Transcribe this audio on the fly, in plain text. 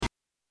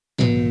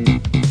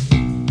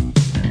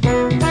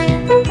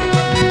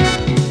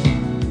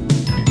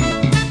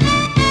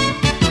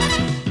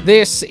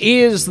This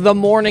is the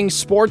Morning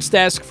Sports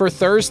Desk for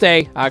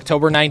Thursday,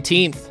 October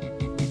 19th.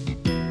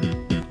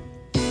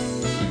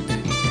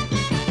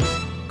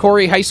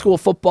 Corey, high school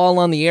football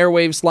on the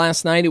airwaves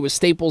last night. It was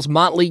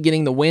Staples-Motley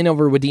getting the win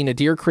over Wadena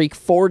Deer Creek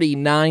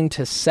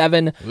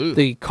 49-7. Ooh.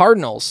 The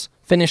Cardinals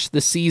finished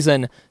the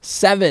season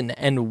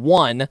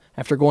 7-1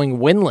 after going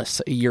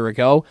winless a year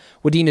ago.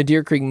 Wadena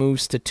Deer Creek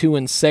moves to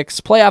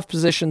 2-6. Playoff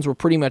positions were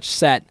pretty much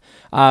set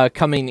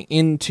coming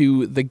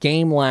into the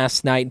game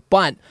last night,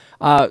 but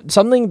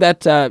something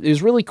that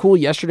is really cool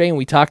yesterday, and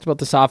we talked about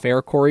this off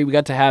air, Corey, we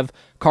got to have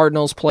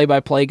Cardinals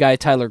play-by-play guy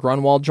Tyler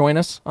Grunwald join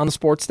us on the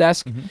sports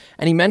desk,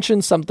 and he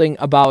mentioned something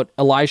about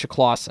Elijah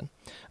Clausen,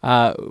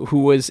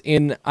 who's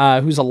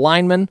a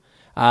lineman,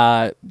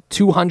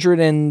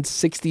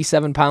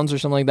 267 pounds or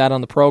something like that on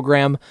the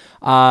program,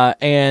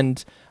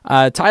 and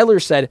Tyler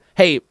said,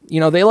 hey,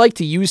 they like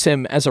to use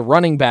him as a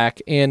running back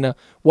in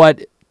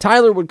what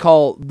Tyler would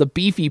call the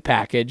beefy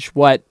package,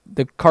 what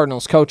the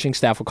Cardinals coaching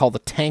staff would call the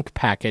tank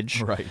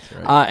package. Right.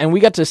 And we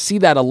got to see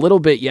that a little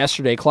bit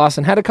yesterday.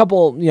 Clausen had a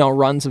couple,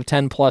 runs of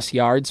 10-plus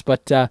yards,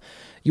 but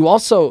you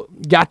also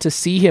got to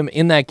see him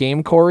in that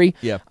game, Corey.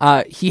 Yeah.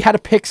 He had a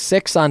pick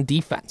six on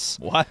defense.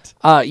 What?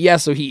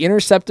 So he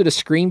intercepted a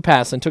screen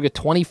pass and took it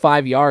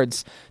 25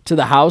 yards to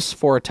the house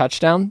for a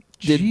touchdown.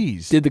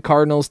 Jeez. Did the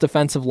Cardinals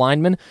defensive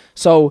lineman.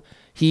 So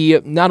he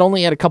not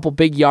only had a couple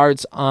big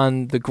yards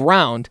on the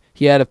ground,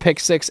 he had a pick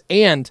six,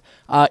 and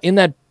in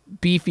that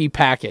beefy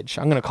package,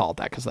 I'm going to call it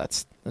that because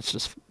that's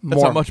just more.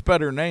 That's a much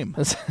better name.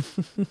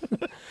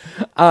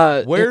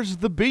 Where's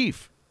the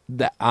beef?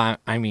 Why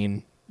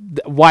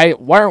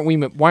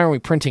aren't we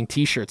printing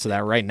T-shirts of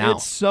that right now?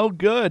 It's so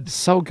good.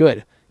 So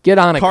good. Get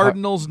on it,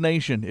 Cardinals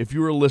Nation. If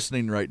you are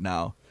listening right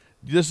now,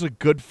 this is a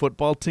good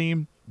football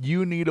team.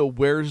 You need a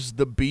 "Where's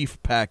the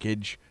Beef"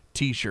 package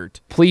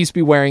T-shirt. Please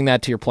be wearing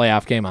that to your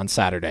playoff game on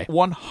Saturday.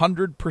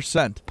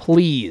 100%.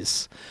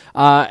 Please.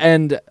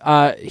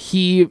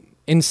 He,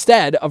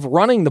 instead of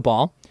running the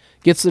ball,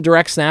 gets the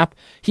direct snap.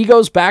 He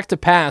goes back to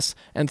pass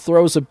and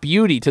throws a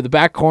beauty to the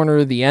back corner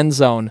of the end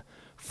zone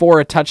for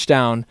a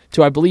touchdown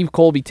to, I believe,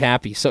 Colby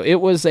Tappy. So it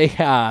was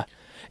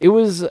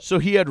So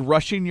he had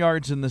rushing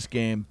yards in this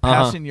game,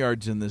 passing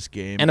yards in this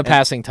game, and a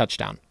passing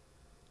touchdown.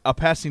 A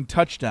passing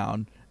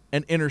touchdown,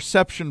 an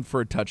interception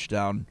for a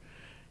touchdown.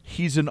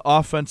 He's an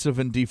offensive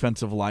and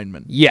defensive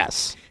lineman.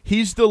 Yes.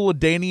 He's the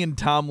LaDainian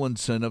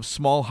Tomlinson of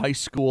small high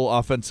school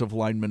offensive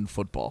lineman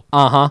football.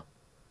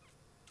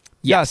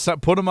 Yes.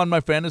 Put him on my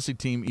fantasy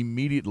team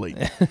immediately.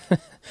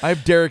 I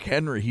have Derrick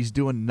Henry. He's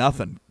doing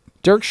nothing.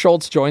 Dirk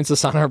Schultz joins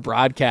us on our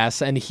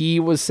broadcast, and he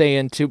was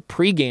saying to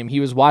pregame,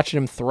 he was watching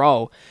him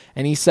throw,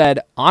 and he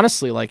said,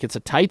 honestly, it's a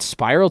tight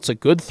spiral. It's a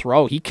good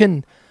throw. He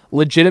can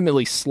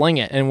legitimately sling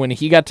it, and when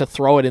he got to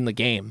throw it in the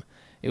game,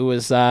 it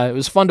was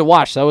fun to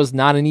watch. That was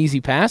not an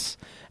easy pass,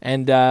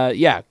 and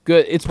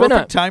good. It's perfect been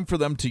a time for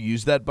them to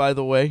use that, by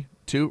the way,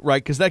 too,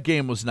 right? Because that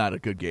game was not a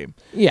good game.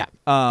 Yeah.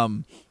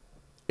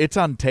 It's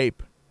on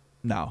tape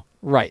now.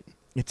 Right.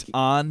 It's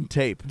on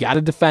tape. Got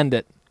to defend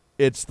it.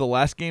 It's the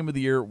last game of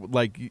the year.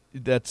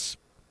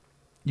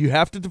 You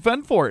have to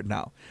defend for it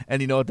now.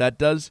 And you know what that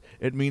does?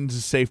 It means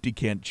the safety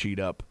can't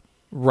cheat up.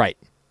 Right.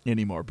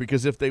 Anymore.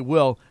 Because if they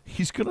will,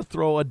 he's going to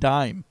throw a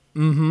dime.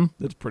 Mm-hmm.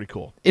 That's pretty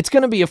cool. It's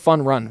going to be a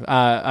fun run.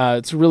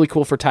 It's really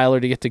cool for Tyler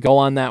to get to go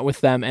on that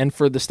with them and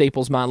for the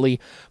Staples-Motley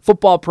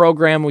football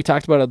program. We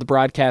talked about it at the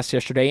broadcast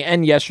yesterday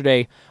and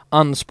yesterday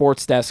on the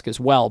sports desk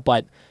as well.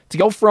 But to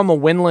go from a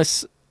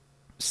winless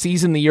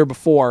season the year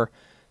before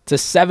to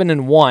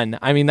 7-1,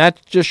 I mean,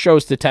 that just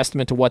shows the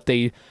testament to what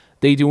they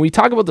do. We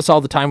talk about this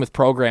all the time with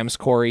programs,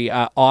 Corey,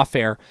 off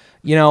air.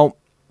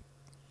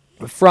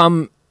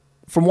 From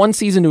one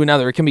season to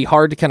another, it can be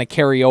hard to kind of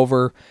carry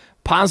over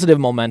positive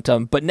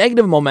momentum, but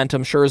negative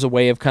momentum sure is a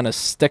way of kind of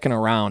sticking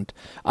around.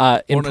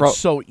 It's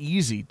so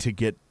easy to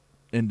get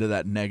into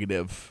that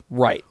negative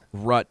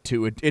rut,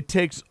 too. It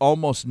takes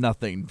almost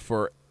nothing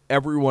for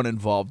everyone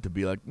involved to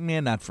be like,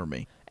 man, not for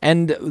me.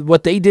 And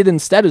what they did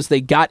instead is they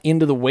got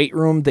into the weight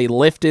room, they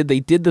lifted, they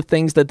did the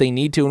things that they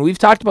need to. And we've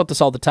talked about this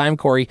all the time,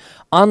 Corey,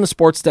 on the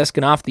sports desk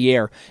and off the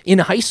air. In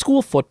high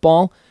school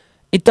football,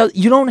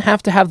 you don't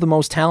have to have the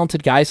most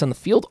talented guys on the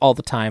field all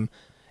the time.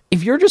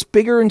 If you're just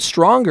bigger and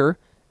stronger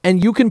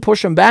and you can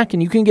push them back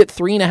and you can get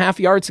 3.5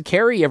 yards to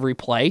carry every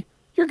play,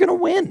 you're going to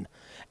win.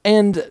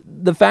 And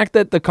the fact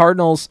that the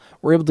Cardinals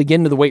were able to get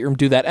into the weight room,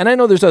 do that, and I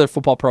know there's other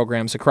football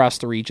programs across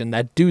the region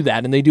that do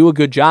that, and they do a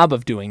good job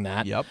of doing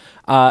that. Yep.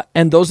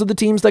 And those are the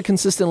teams that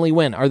consistently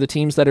win, are the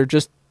teams that are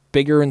just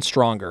bigger and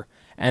stronger.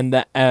 And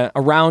that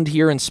around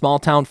here in small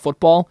town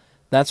football,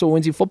 that's what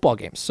wins you football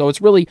games. So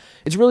it's really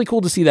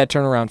cool to see that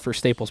turnaround for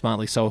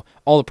Staples-Motley. So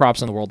all the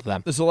props in the world to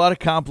them. There's a lot of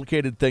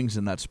complicated things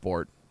in that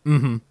sport.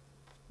 Mm-hmm.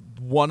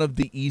 One of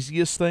the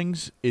easiest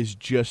things is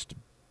just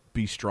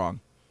be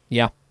strong.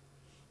 Yeah.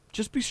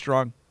 Just be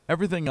strong.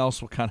 Everything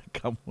else will kind of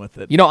come with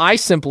it. I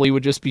simply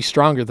would just be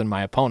stronger than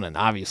my opponent,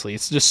 obviously.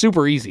 It's just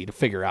super easy to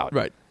figure out.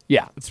 Right.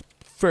 Yeah. It's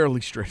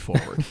fairly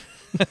straightforward.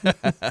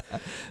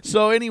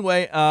 So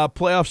anyway,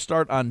 playoffs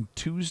start on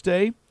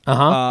Tuesday.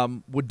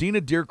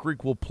 Wadena Deer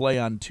Creek will play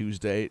on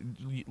Tuesday.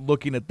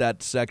 Looking at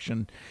that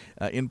section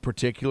in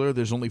particular,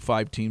 there's only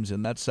 5 teams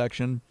in that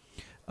section.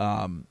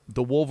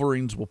 The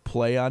Wolverines will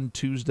play on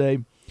Tuesday.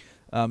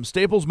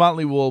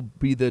 Staples-Motley will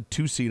be the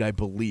 2 seed, I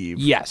believe.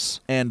 Yes.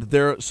 And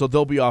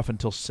they'll be off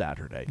until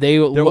Saturday.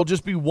 There will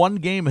just be one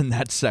game in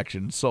that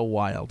section. So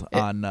wild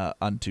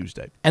on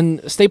Tuesday.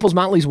 And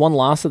Staples-Motley's one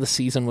loss of the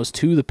season was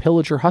to the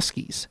Pillager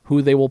Huskies,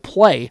 who they will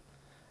play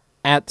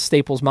at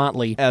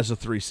Staples-Motley as a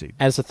 3 seed.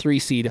 As a 3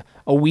 seed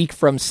a week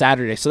from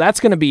Saturday. So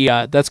that's going to be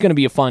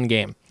a fun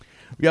game.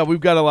 Yeah, we've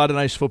got a lot of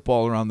nice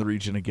football around the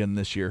region again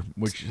this year,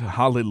 which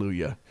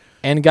hallelujah.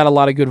 And got a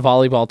lot of good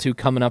volleyball, too,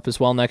 coming up as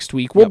well next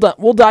week.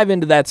 We'll dive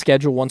into that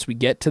schedule once we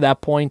get to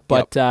that point,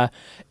 but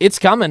it's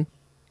coming.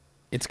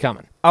 It's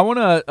coming. I want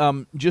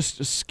to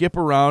just skip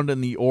around in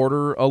the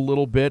order a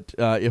little bit,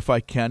 if I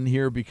can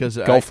here, because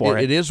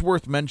it is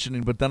worth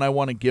mentioning, but then I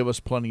want to give us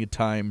plenty of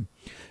time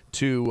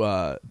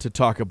to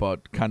talk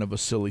about kind of a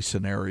silly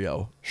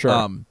scenario.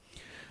 Sure.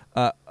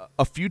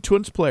 A few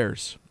Twins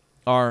players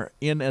are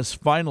in as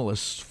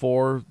finalists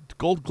for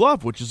Gold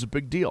Glove, which is a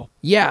big deal.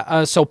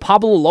 Yeah, so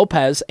Pablo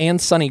Lopez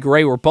and Sonny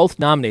Gray were both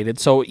nominated.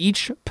 So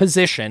each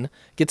position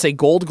gets a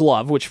Gold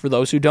Glove, which for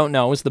those who don't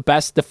know is the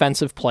best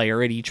defensive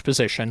player at each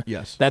position.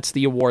 Yes. That's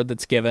the award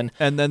that's given.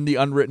 And then the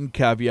unwritten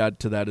caveat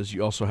to that is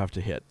you also have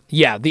to hit.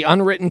 Yeah, the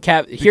unwritten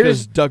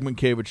because Doug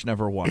Mankiewicz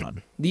never won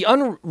on. The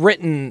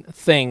unwritten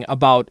thing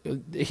about,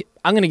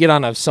 I'm going to get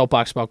on a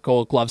soapbox about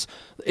Gold Gloves.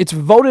 It's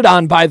voted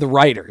on by the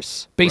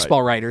writers,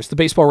 baseball writers, the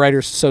Baseball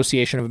Writers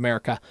Association of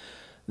America.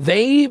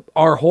 They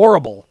are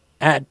horrible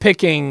at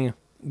picking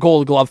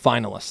Gold Glove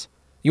finalists.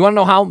 You want to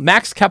know how?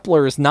 Max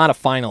Kepler is not a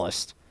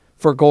finalist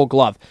for Gold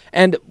Glove.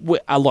 And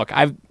look,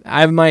 I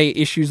have my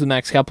issues with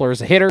Max Kepler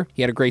as a hitter.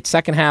 He had a great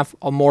second half.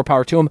 More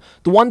power to him.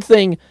 The one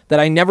thing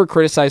that I never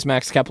criticize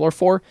Max Kepler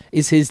for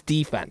is his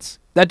defense.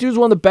 That dude's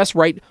one of the best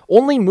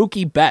only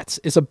Mookie Betts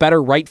is a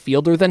better right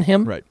fielder than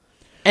him. Right.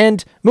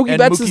 And Mookie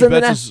Betts is in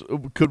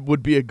the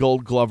would be a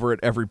Gold Glover at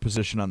every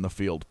position on the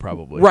field,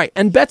 probably. Right.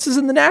 And Betts is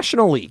in the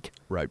National League.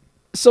 Right.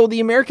 So the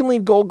American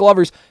League Gold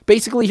Glovers,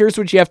 basically, here's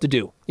what you have to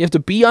do. You have to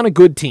be on a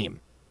good team.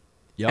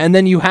 Yep. And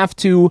then you have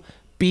to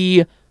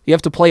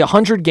play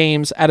 100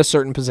 games at a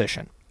certain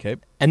position. Okay.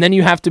 And then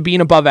you have to be an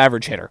above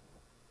average hitter.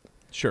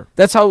 Sure.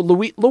 That's how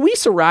Luis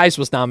Arraez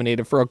was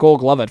nominated for a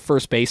Gold Glove at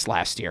first base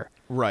last year.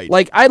 Right.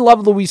 Like, I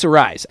love Luis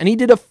Arraez, and he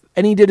did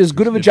as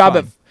good of a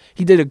job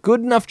he did a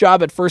good enough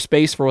job at first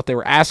base for what they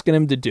were asking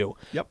him to do.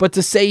 Yep. But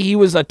to say he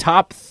was a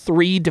top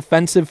 3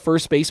 defensive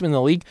first baseman in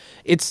the league,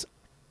 it's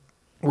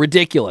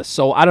ridiculous.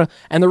 So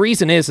and the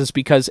reason is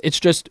because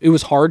it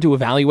was hard to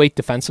evaluate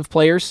defensive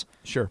players.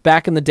 Sure.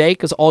 Back in the day,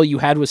 because all you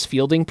had was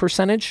fielding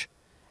percentage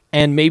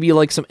and maybe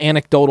like some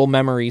anecdotal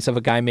memories of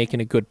a guy making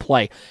a good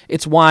play.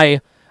 It's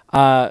why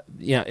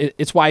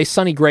it's why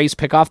Sonny Gray's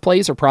pickoff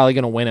plays are probably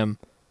going to win him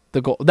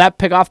the goal. That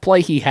pickoff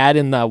play he had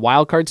in the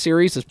wild card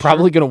series is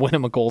probably going to win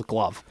him a Gold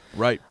Glove.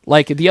 Right.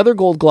 Like the other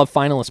Gold Glove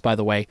finalist, by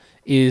the way,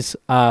 is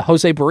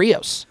Jose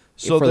Barrios.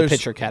 So for the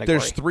pitcher category.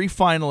 There's 3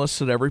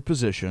 finalists at every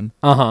position.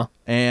 Uh-huh.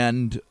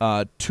 And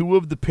 2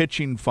 of the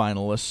pitching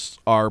finalists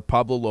are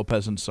Pablo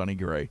Lopez and Sonny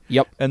Gray.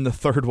 Yep. And the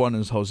third one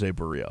is Jose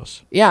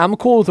Barrios. Yeah, I'm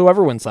cool with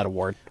whoever wins that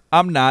award.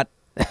 I'm not.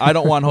 I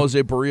don't want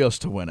Jose Barrios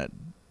to win it.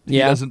 He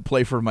Yeah. doesn't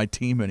play for my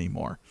team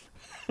anymore.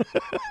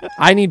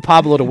 I need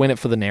Pablo to win it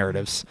for the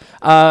narratives.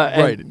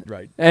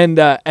 Right.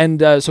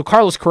 And so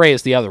Carlos Correa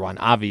is the other one,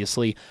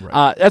 obviously.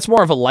 Right. That's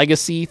more of a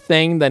legacy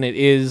thing than it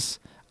is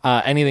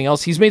anything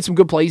else. He's made some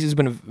good plays. He's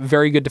been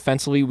very good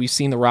defensively. We've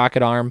seen the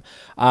rocket arm.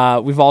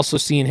 We've also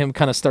seen him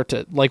kind of start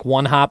to like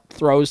one-hop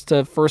throws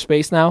to first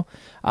base now.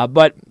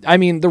 But, I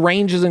mean, the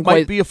range isn't quite...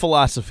 Might be a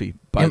philosophy,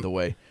 by the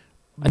way.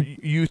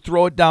 You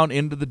throw it down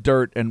into the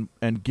dirt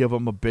and give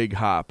him a big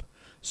hop,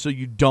 so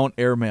you don't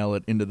airmail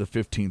it into the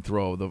 15th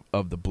row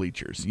of the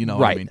bleachers. You know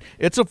what I mean?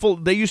 It's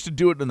they used to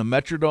do it in the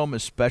Metrodome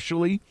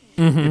especially.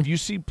 Mm-hmm. If you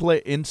see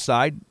play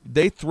inside,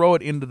 they throw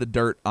it into the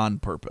dirt on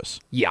purpose.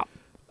 Yeah.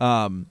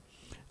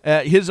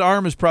 His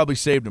arm has probably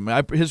saved him.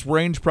 His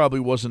range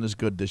probably wasn't as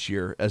good this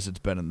year as it's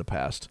been in the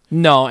past.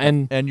 No,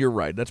 and you're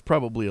right. That's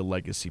probably a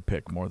legacy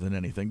pick more than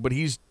anything. But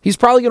he's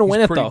probably going to win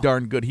it, though. Pretty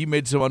darn good. He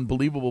made some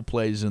unbelievable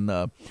plays in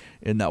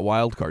that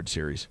wild card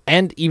series,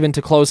 and even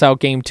to close out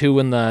Game 2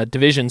 in the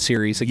division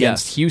series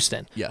against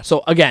Houston. Yes.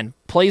 So again,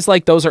 plays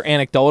like those are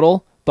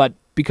anecdotal, but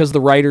because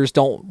the writers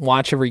don't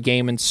watch every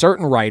game, and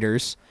certain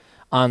writers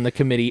on the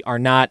committee are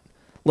not,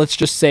 let's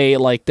just say,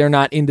 like they're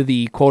not into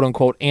the quote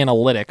unquote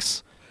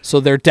analytics. So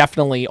they're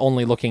definitely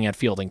only looking at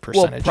fielding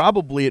percentage. Well,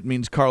 probably it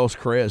means Carlos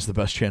Correa has the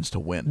best chance to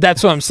win.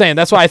 That's what I'm saying.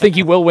 That's why I think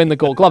he will win the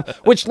Gold Glove.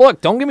 Which, look,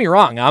 don't get me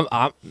wrong.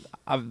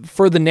 I'm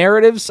for the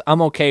narratives,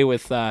 I'm okay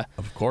with.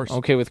 Of course,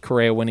 okay with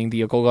Correa winning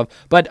the Gold Glove.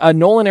 But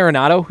Nolan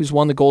Arenado, who's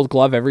won the Gold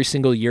Glove every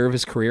single year of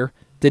his career,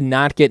 did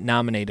not get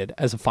nominated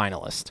as a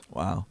finalist.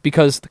 Wow.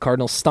 Because the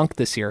Cardinals stunk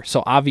this year,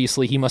 so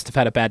obviously he must have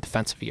had a bad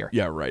defensive year.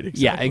 Yeah, right.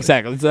 Exactly. Yeah,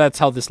 exactly. That's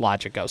how this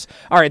logic goes.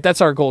 All right,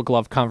 that's our Gold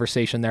Glove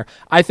conversation there.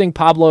 I think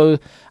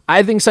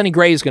Sonny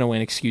Gray is going to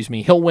win,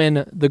 He'll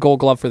win the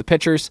Gold Glove for the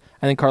pitchers.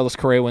 I think Carlos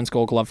Correa wins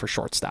Gold Glove for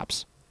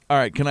shortstops. All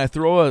right, can I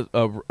throw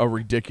a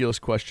ridiculous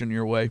question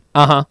your way?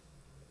 Uh-huh.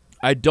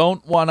 I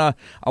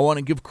want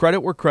to give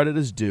credit where credit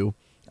is due.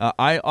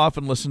 I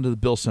often listen to the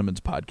Bill Simmons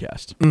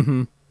podcast.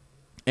 Mm-hmm.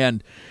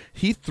 And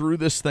he threw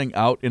this thing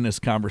out in his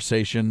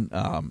conversation,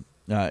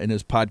 in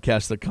his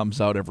podcast that comes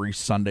out every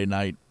Sunday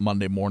night,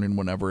 Monday morning,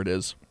 whenever it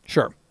is.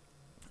 Sure.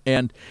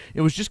 And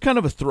it was just kind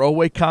of a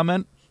throwaway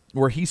comment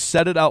where he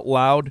said it out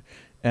loud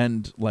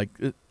and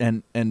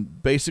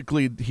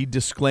basically he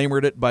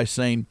disclaimered it by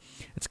saying,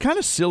 it's kind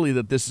of silly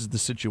that this is the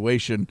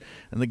situation.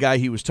 And the guy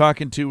he was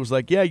talking to was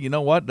like, yeah, you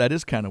know what? That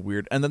is kind of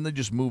weird. And then they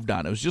just moved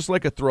on. It was just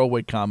like a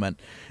throwaway comment.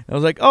 And I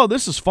was like, oh,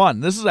 this is fun.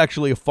 This is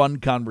actually a fun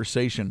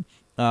conversation.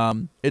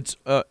 It's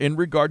in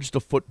regards to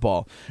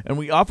football. And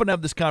we often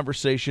have this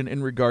conversation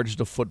in regards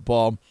to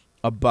football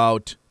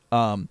about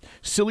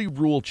silly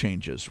rule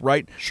changes,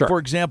 right? Sure. For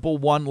example,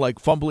 one like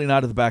fumbling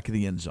out of the back of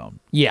the end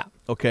zone. Yeah.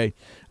 Okay.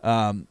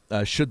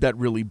 Should that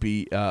really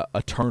be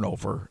a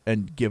turnover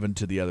and given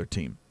to the other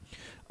team?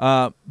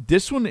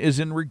 This one is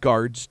in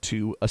regards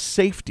to a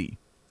safety.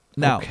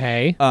 Now,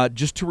 okay.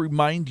 Just to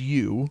remind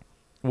you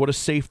what a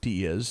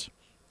safety is,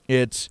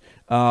 it's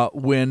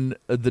when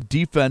the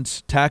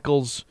defense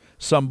tackles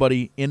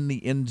somebody in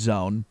the end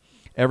zone,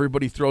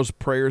 everybody throws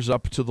prayers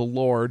up to the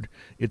Lord.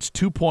 It's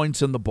 2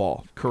 points in the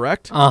ball,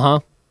 correct?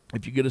 Uh-huh.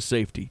 If you get a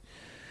safety.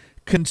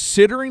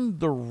 Considering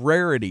the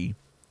rarity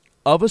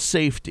of a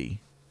safety,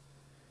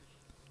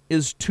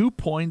 is 2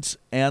 points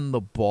and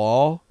the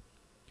ball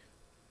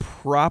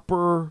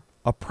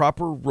a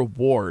proper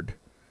reward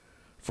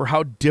for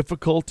how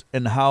difficult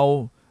and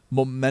how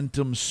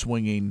momentum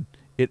swinging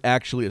it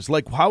actually is?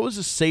 Like, how is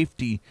a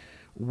safety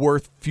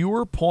worth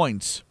fewer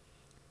points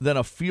than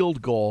a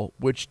field goal,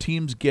 which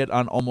teams get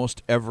on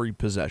almost every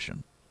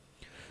possession?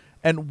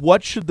 And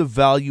what should the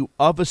value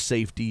of a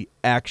safety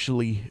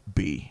actually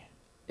be?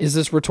 Is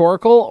this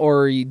rhetorical,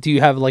 or do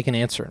you have like an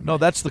answer? No,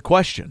 that's the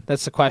question.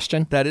 That's the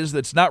question?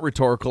 That's not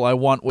rhetorical. I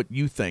want what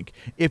you think.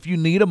 If you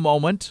need a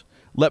moment,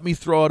 let me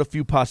throw out a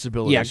few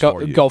possibilities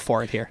for you. Go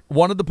for it here.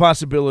 One of the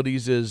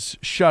possibilities is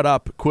shut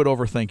up, quit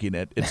overthinking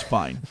it. It's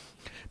fine.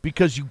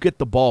 Because you get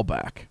the ball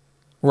back.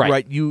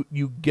 Right.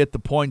 You get the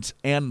points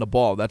and the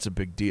ball. That's a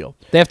big deal.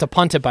 They have to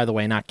punt it, by the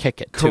way, not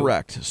kick it, too.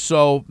 Correct.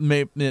 So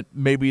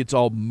maybe it's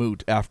all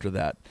moot after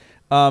that.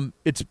 But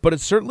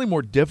it's certainly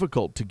more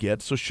difficult to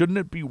get, so shouldn't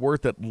it be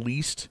worth at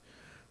least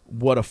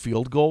what a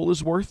field goal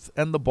is worth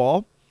and the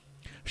ball?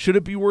 Should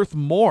it be worth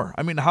more?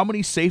 I mean, how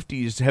many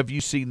safeties have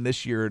you seen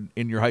this year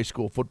in your high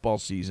school football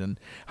season?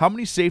 How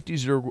many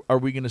safeties are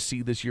we going to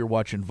see this year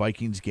watching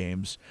Vikings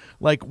games?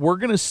 Like, we're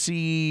going to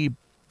see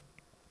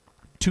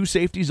 2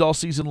 safeties all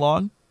season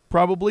long,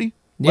 probably.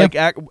 Yep.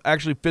 Like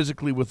actually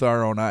physically with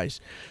our own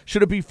eyes.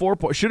 Should it be 4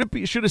 points?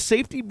 Should a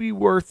safety be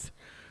worth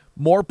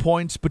more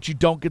points, but you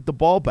don't get the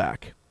ball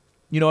back?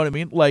 You know what I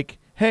mean? Like,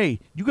 hey,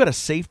 you got a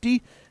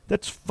safety,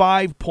 that's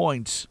 5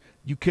 points.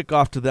 You kick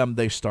off to them,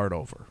 they start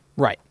over.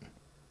 Right.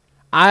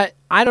 I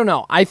don't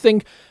know. I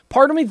think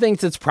part of me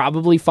thinks it's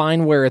probably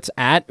fine where it's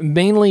at,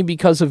 mainly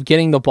because of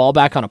getting the ball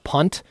back on a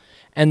punt,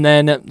 and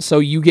then so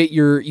you get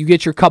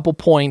your couple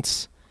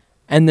points,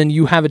 and then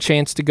you have a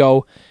chance to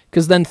go,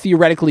 because then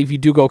theoretically, if you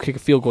do go kick a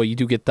field goal, you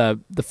do get the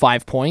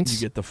 5 points. You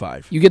get the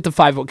 5. You get the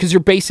 5 because you're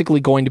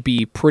basically going to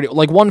be pretty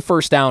like 1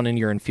 first down and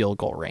you're in field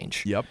goal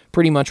range. Yep.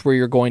 Pretty much where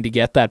you're going to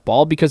get that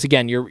ball, because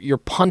again, you're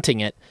punting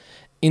it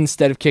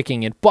instead of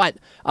kicking it. But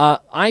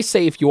I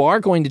say if you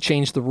are going to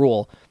change the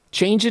rule,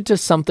 change it to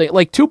something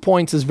like 2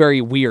 points is very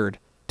weird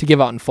to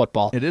give out in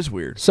football. It is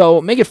weird. So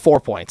make it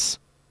 4 points.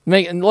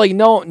 Make like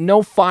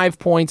no 5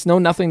 points, no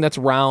nothing that's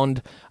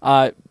round.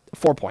 4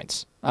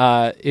 points.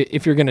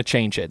 If you're going to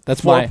change it,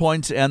 that's 4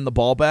 points and the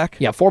ball back.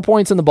 Yeah, 4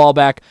 points and the ball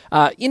back.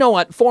 You know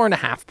what?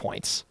 4.5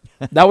 points.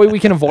 That way we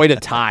can avoid a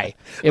tie.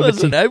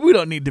 Listen, we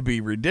don't need to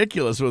be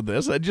ridiculous with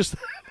this.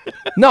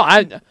 No,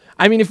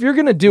 I mean, if you're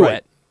going to do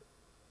it,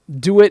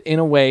 do it in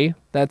a way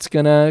that's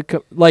going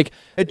to, like...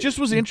 It just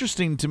was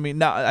interesting to me.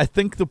 Now, I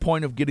think the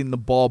point of getting the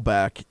ball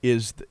back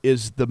is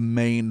the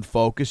main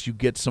focus. You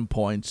get some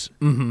points,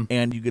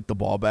 and you get the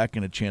ball back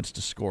and a chance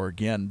to score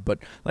again. But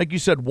like you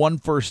said, 1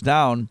 first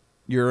down,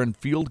 you're in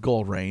field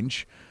goal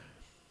range.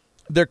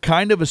 They're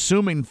kind of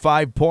assuming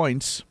 5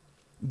 points.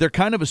 They're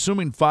kind of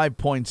assuming 5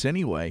 points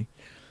anyway.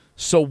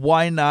 So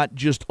why not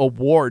just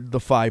award the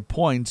 5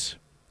 points,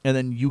 and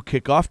then you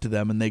kick off to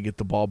them, and they get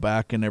the ball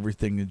back, and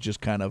everything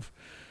just kind of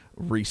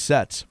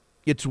resets.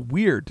 It's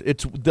weird.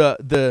 It's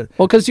the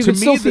well, because you can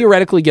still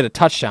theoretically get a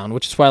touchdown,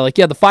 which is why, like,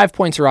 yeah, the 5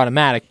 points are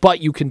automatic,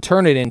 but you can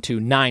turn it into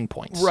 9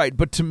 points. Right,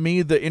 but to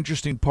me, the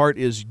interesting part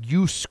is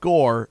you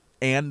score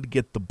and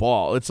get the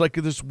ball. It's like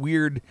this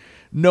weird,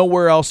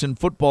 nowhere else in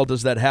football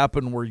does that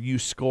happen where you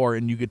score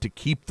and you get to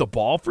keep the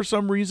ball for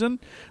some reason.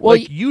 Well,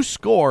 like, you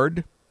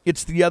scored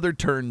it's the other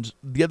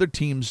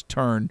team's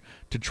turn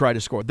to try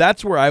to score.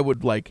 That's where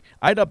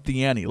I'd up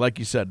the ante, like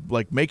you said,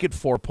 like make it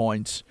 4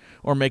 points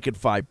or make it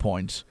 5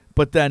 points,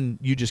 but then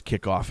you just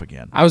kick off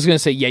again. I was going to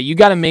say, yeah, you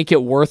got to make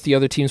it worth the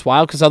other team's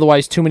while, because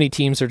otherwise too many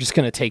teams are just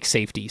going to take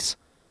safeties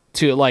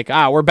to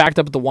we're backed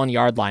up at the 1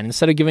 yard line.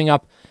 Instead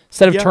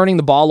of turning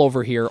the ball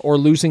over here or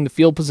losing the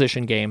field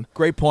position game.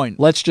 Great point.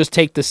 Let's just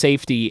take the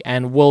safety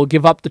and we'll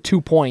give up the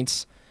 2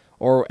 points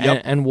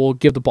and we'll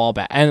give the ball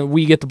back. And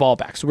we get the ball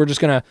back. So we're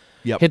just going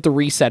to hit the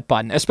reset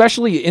button,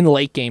 especially in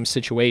late game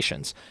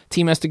situations.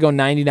 Team has to go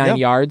 99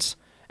 yards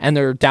and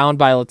they're down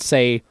by, let's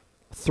say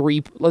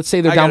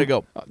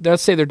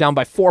they're down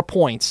by 4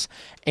 points,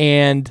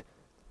 and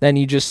then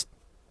you just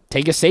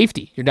take a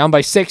safety. You're down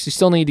by 6. You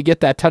still need to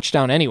get that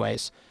touchdown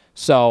anyways.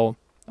 So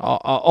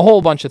a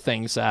whole bunch of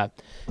things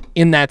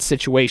in that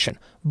situation.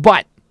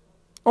 But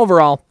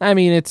overall, I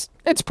mean, it's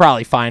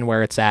probably fine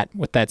where it's at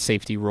with that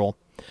safety rule.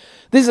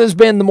 This has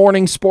been the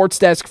Morning Sports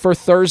Desk for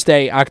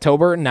Thursday,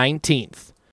 October 19th.